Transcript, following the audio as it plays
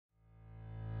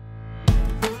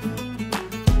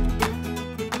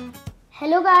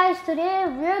Hello guys, today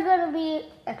we're going to be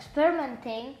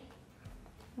experimenting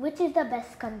which is the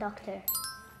best conductor,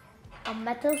 a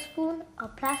metal spoon, a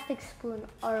plastic spoon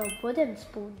or a wooden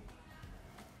spoon.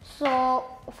 So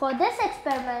for this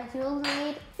experiment you'll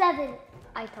need 7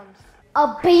 items: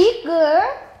 a beaker,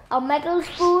 a metal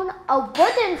spoon, a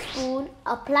wooden spoon,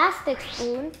 a plastic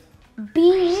spoon,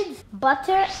 beads,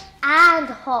 butter and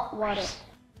hot water.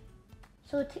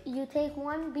 So you take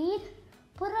one bead,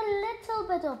 put a little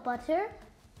bit of butter,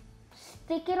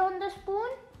 stick it on the spoon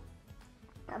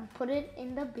and put it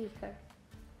in the beaker.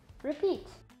 Repeat.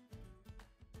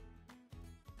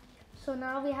 So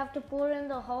now we have to pour in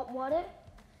the hot water.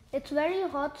 It's very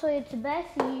hot, so it's best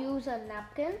you use a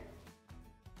napkin.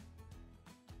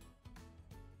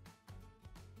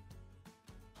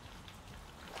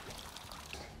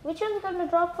 Which one's going to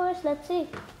drop first? Let's see.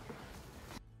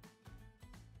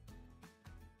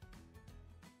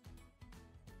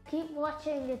 Keep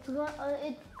watching.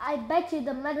 I bet you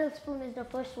the metal spoon is the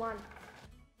first one.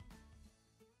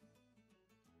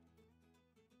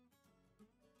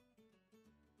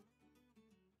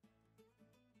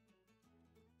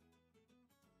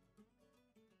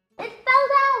 It fell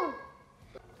down.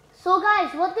 So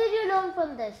guys, what did you learn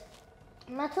from this?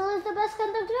 Metal is the best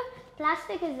conductor,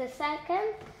 plastic is the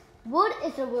second, wood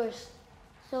is the worst.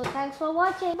 So thanks for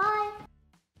watching. Bye.